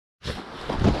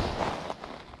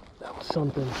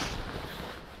something.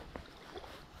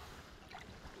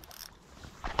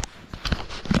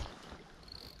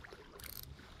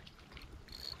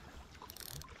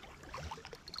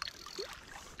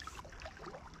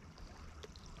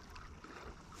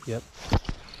 Yep.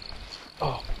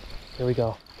 Oh, here we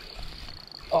go.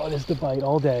 Oh, there's the bite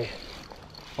all day.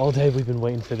 All day we've been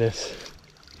waiting for this.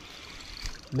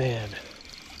 Man.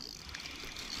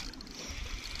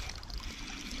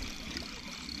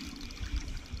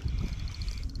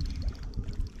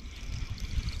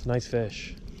 Nice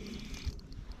fish.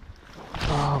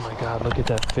 Oh my God, look at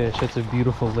that fish. That's a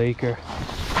beautiful laker.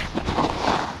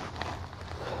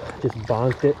 Just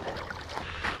bonked it.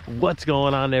 What's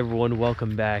going on, everyone?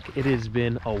 Welcome back. It has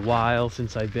been a while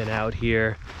since I've been out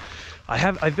here.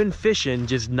 I've been fishing,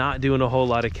 just not doing a whole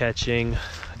lot of catching.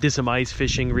 Did some ice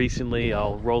fishing recently.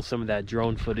 I'll roll some of that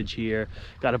drone footage here.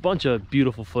 Got a bunch of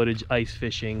beautiful footage ice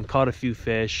fishing, caught a few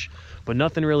fish, but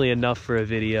nothing really enough for a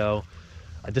video.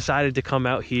 I decided to come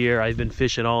out here. I've been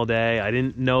fishing all day. I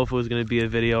didn't know if it was going to be a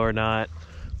video or not,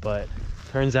 but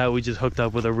turns out we just hooked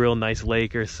up with a real nice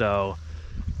laker, so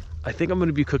I think I'm going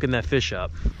to be cooking that fish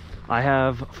up. I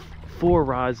have 4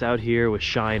 rods out here with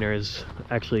shiners,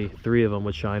 actually 3 of them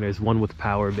with shiners, 1 with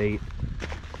power bait.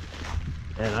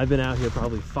 And I've been out here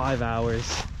probably 5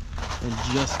 hours and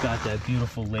just got that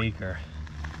beautiful laker.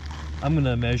 I'm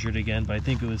gonna measure it again, but I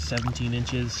think it was 17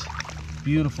 inches.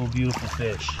 Beautiful, beautiful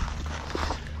fish.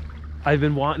 I've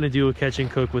been wanting to do a catch and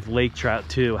cook with lake trout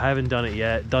too. I haven't done it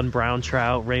yet. Done brown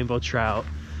trout, rainbow trout.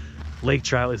 Lake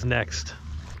trout is next.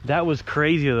 That was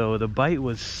crazy though. The bite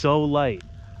was so light.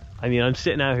 I mean, I'm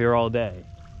sitting out here all day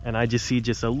and I just see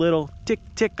just a little tick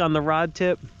tick on the rod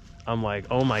tip. I'm like,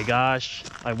 oh my gosh.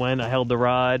 I held the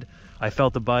rod, I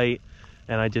felt the bite,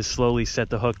 and I just slowly set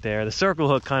the hook there. The circle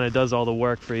hook kind of does all the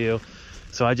work for you.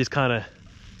 So I just kind of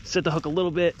set the hook a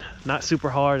little bit, not super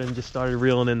hard, and just started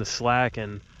reeling in the slack,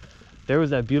 and there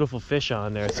was that beautiful fish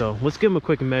on there. So let's give him a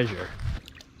quick measure.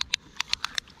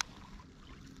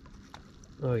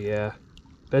 Oh yeah,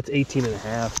 that's 18 and a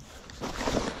half.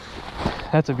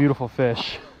 That's a beautiful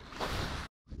fish.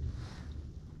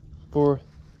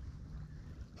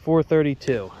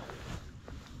 432.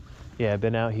 Yeah, I've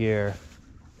been out here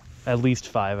at least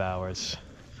 5 hours.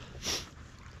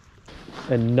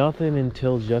 And nothing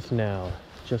until just now,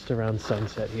 just around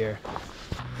sunset here.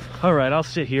 All right, I'll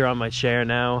sit here on my chair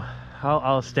now.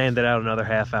 I'll stand it out another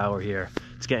half hour here.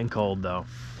 It's getting cold though.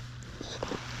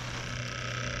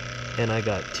 And I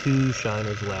got 2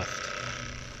 shiners left.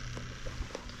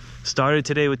 Started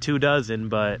today with 2 dozen,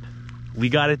 but we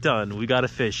got it done. We got a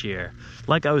fish here.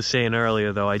 Like I was saying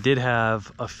earlier though, I did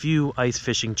have a few ice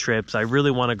fishing trips. I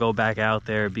really want to go back out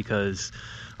there because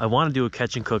I want to do a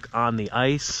catch and cook on the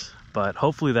ice, but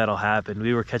hopefully that'll happen.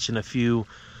 We were catching a few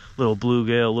little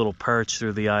bluegill, little perch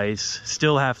through the ice.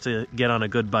 Still have to get on a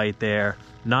good bite there.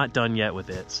 Not done yet with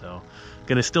it, so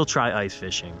gonna still try ice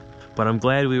fishing. But I'm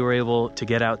glad we were able to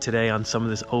get out today on some of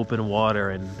this open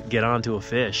water and get onto a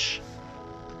fish.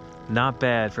 Not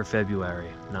bad for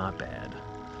February, not bad.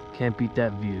 Can't beat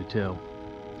that view too.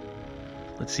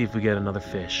 Let's see if we get another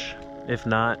fish. If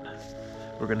not,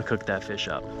 we're gonna cook that fish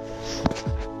up.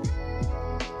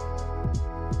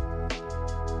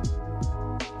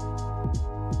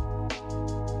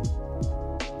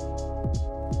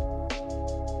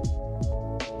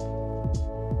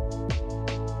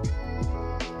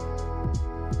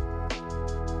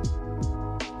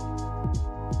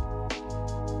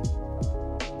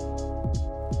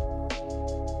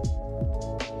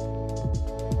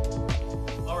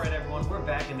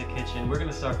 Back in the kitchen, we're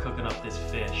gonna start cooking up this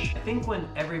fish. I think when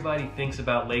everybody thinks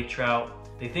about lake trout,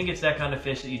 they think it's that kind of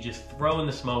fish that you just throw in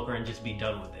the smoker and just be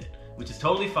done with it, which is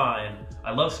totally fine.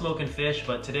 I love smoking fish,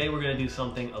 but today we're gonna do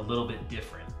something a little bit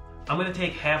different. I'm gonna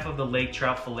take half of the lake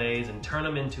trout fillets and turn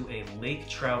them into a lake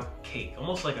trout cake,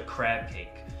 almost like a crab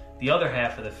cake. The other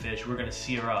half of the fish we're gonna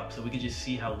sear up so we can just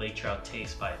see how lake trout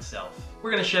tastes by itself. We're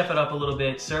gonna chef it up a little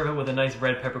bit, serve it with a nice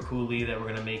red pepper coulis that we're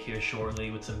gonna make here shortly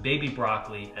with some baby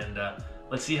broccoli, and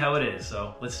let's see how it is.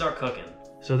 So let's start cooking.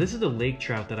 So this is the lake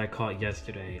trout that I caught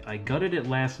yesterday. I gutted it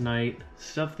last night,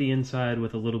 stuffed the inside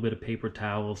with a little bit of paper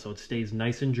towel so it stays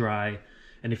nice and dry.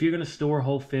 And if you're gonna store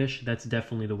whole fish, that's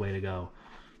definitely the way to go.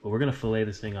 But we're gonna fillet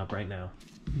this thing up right now.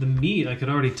 The meat, I could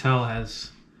already tell,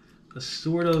 has a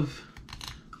sort of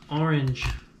orange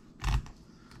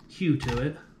hue to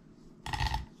it.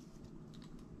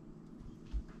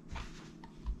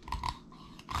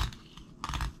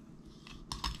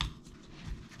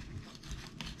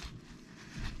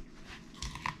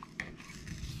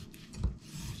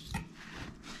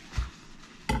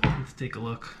 Let's take a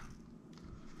look.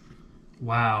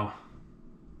 Wow.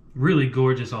 Really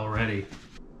gorgeous already.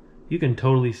 You can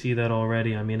totally see that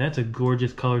already. I mean, that's a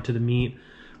gorgeous color to the meat.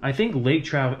 I think lake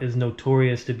trout is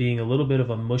notorious to being a little bit of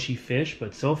a mushy fish,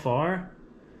 but so far,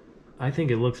 I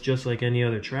think it looks just like any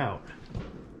other trout.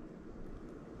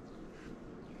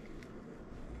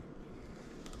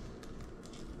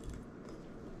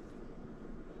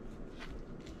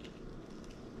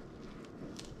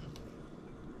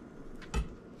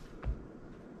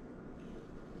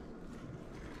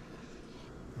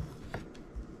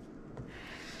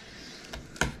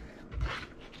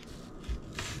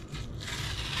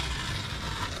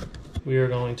 We are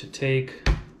going to take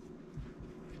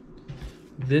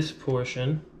this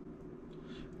portion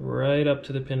right up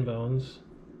to the pin bones,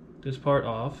 this part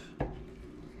off.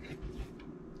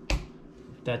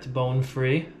 That's bone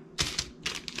free.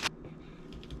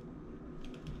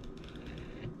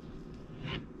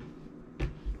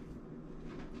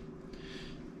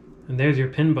 And there's your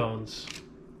pin bones.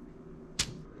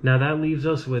 Now that leaves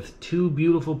us with 2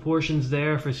 beautiful portions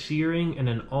there for searing, and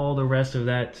then all the rest of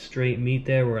that straight meat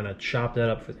there, we're gonna chop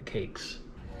that up for the cakes.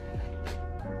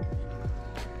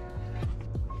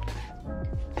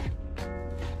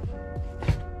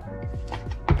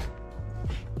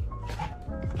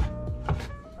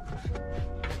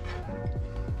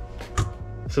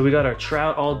 So we got our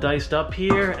trout all diced up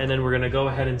here, and then we're gonna go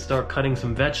ahead and start cutting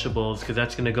some vegetables because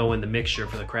that's gonna go in the mixture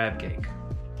for the crab cake.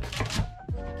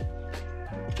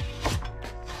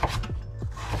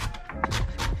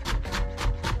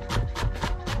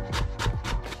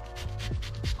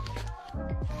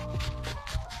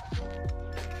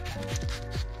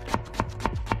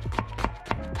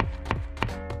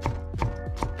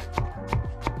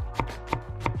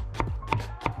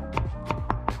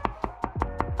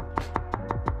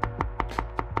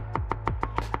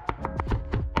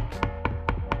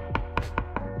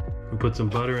 Put some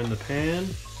butter in the pan.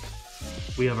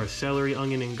 We have our celery,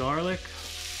 onion, and garlic.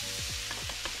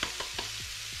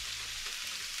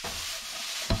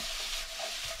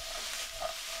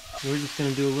 We're just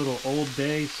gonna do a little Old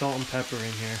Bay salt and pepper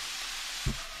in here.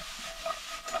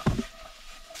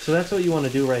 So that's what you wanna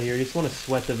do right here. You just wanna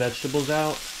sweat the vegetables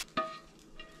out.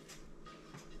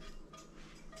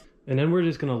 And then we're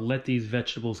just gonna let these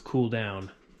vegetables cool down.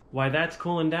 While that's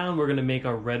cooling down, we're gonna make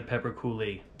our red pepper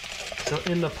coulis. So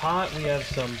in the pot, we have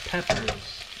some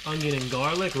peppers, onion, and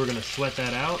garlic. We're gonna sweat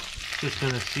that out. Just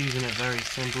gonna season it very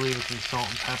simply with some salt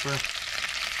and pepper.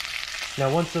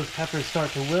 Now once those peppers start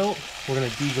to wilt, we're gonna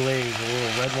deglaze a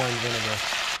little red wine vinegar.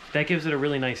 That gives it a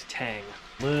really nice tang.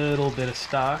 Little bit of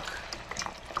stock.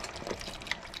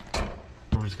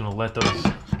 We're just gonna let those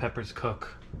peppers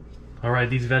cook. All right,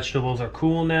 these vegetables are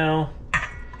cool now.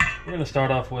 We're gonna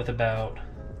start off with about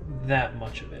that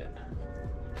much of it.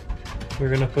 We're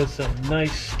gonna put some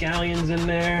nice scallions in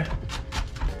there.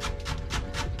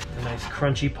 A nice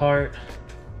crunchy part.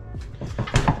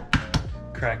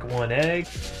 Crack 1 egg.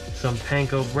 Some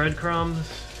panko breadcrumbs.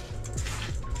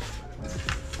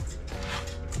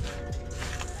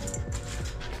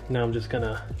 Now I'm just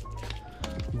gonna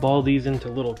ball these into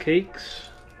little cakes.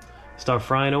 Start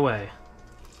frying away.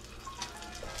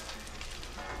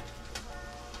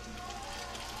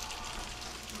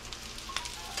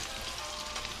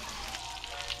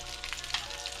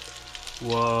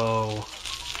 Whoa,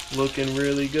 looking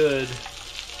really good.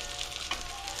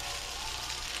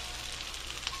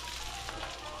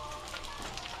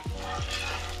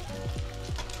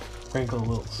 Sprinkle a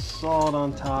little salt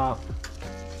on top.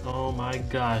 Oh my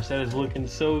gosh, that is looking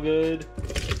so good.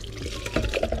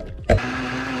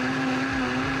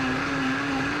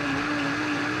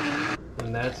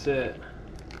 And that's it.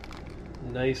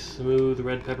 Nice, smooth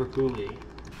red pepper coulis.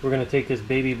 We're gonna take this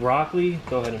baby broccoli,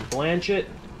 go ahead and blanch it.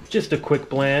 Just a quick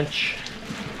blanch.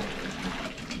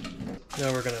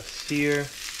 Now we're gonna sear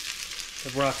the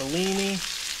broccolini.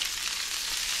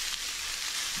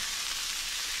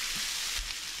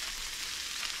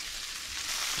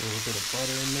 A little bit of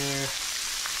butter in there.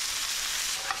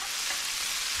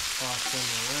 Toss them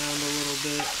around a little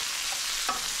bit.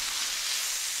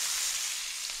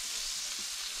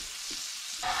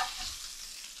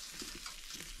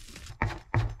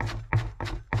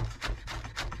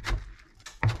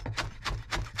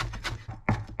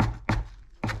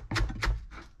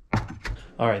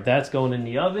 All right, that's going in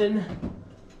the oven.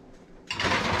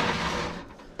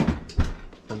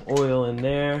 Some oil in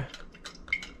there.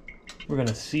 We're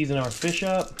gonna season our fish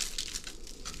up.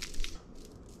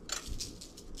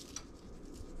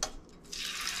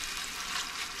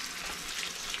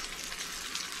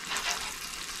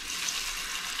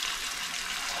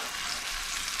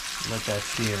 Let that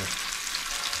sear.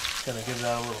 Gonna give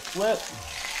that a little flip.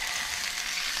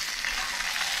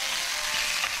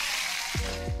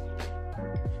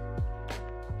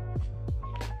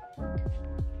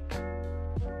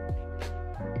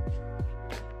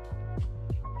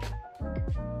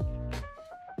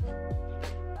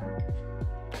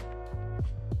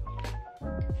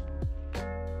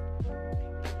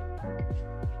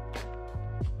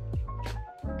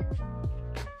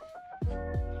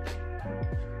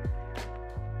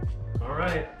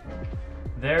 right.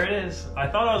 There it is. I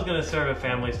thought I was gonna serve it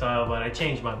family style, but I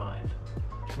changed my mind.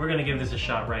 We're gonna give this a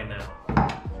shot right now.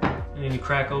 And then you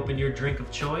crack open your drink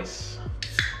of choice.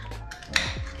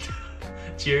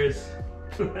 Cheers.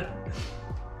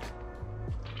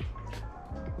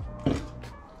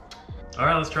 All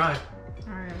right, let's try.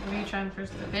 All right, what are you trying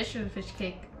first, the fish or the fish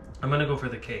cake? I'm gonna go for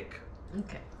the cake.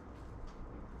 Okay.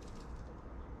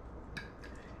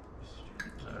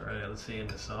 All right, let's see in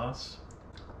the sauce.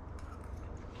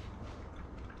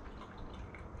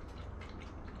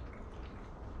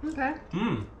 Okay.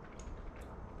 Mmm.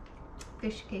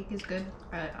 Fish cake is good.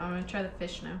 All right, I'm gonna try the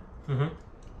fish now. Mm-hmm.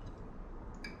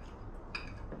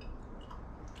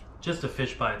 Just a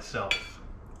fish by itself.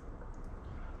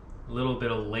 A little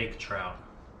bit of lake trout.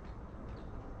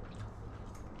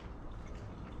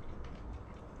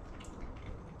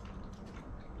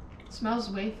 It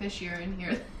smells way fishier in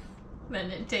here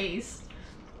than it tastes.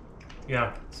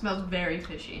 Yeah. It smells very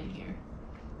fishy in here.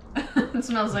 It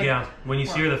smells like, yeah, when you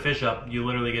sear the fish up, you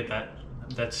literally get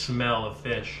that smell of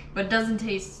fish. but it doesn't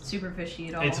taste super fishy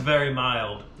at all. It's very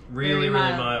mild. Really, Very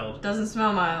really mild. Doesn't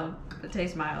smell mild, but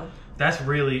tastes mild. That's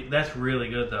really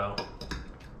good though.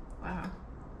 Wow.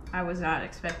 I was not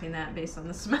expecting that based on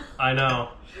the smell. I know.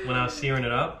 When I was searing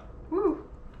it up. Woo.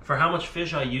 For how much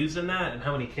fish I used in that and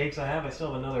how many cakes I have, I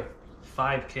still have another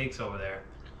 5 cakes over there.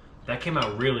 That came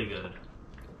out really good.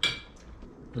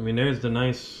 I mean, there's the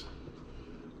nice,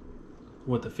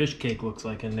 what the fish cake looks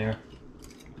like in there.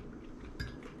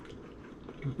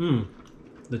 Mmm.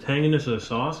 The tanginess of the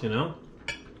sauce, you know?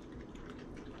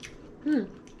 Hmm.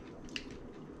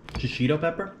 Shishito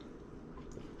pepper?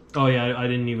 Oh yeah, I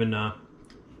didn't even, I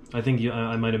think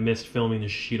I might have missed filming the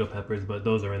shishito peppers, but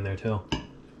those are in there too.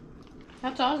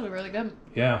 That sauce was really good.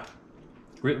 Yeah,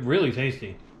 really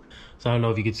tasty. So I don't know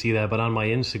if you could see that, but on my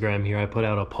Instagram here, I put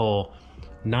out a poll.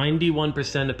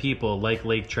 91% of people like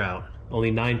lake trout,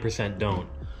 only 9% don't.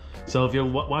 So if you're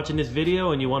watching this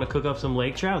video and you want to cook up some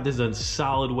lake trout, this is a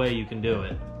solid way you can do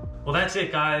it. Well, that's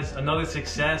it, guys. Another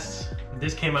success.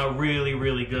 This came out really,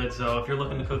 really good. So if you're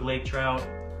looking to cook lake trout,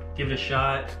 give it a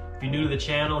shot. If you're new to the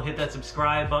channel, hit that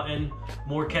subscribe button.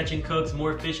 More catching cooks,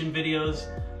 more fishing videos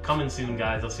coming soon,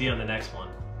 guys. I'll see you on the next one.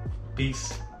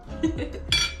 Peace.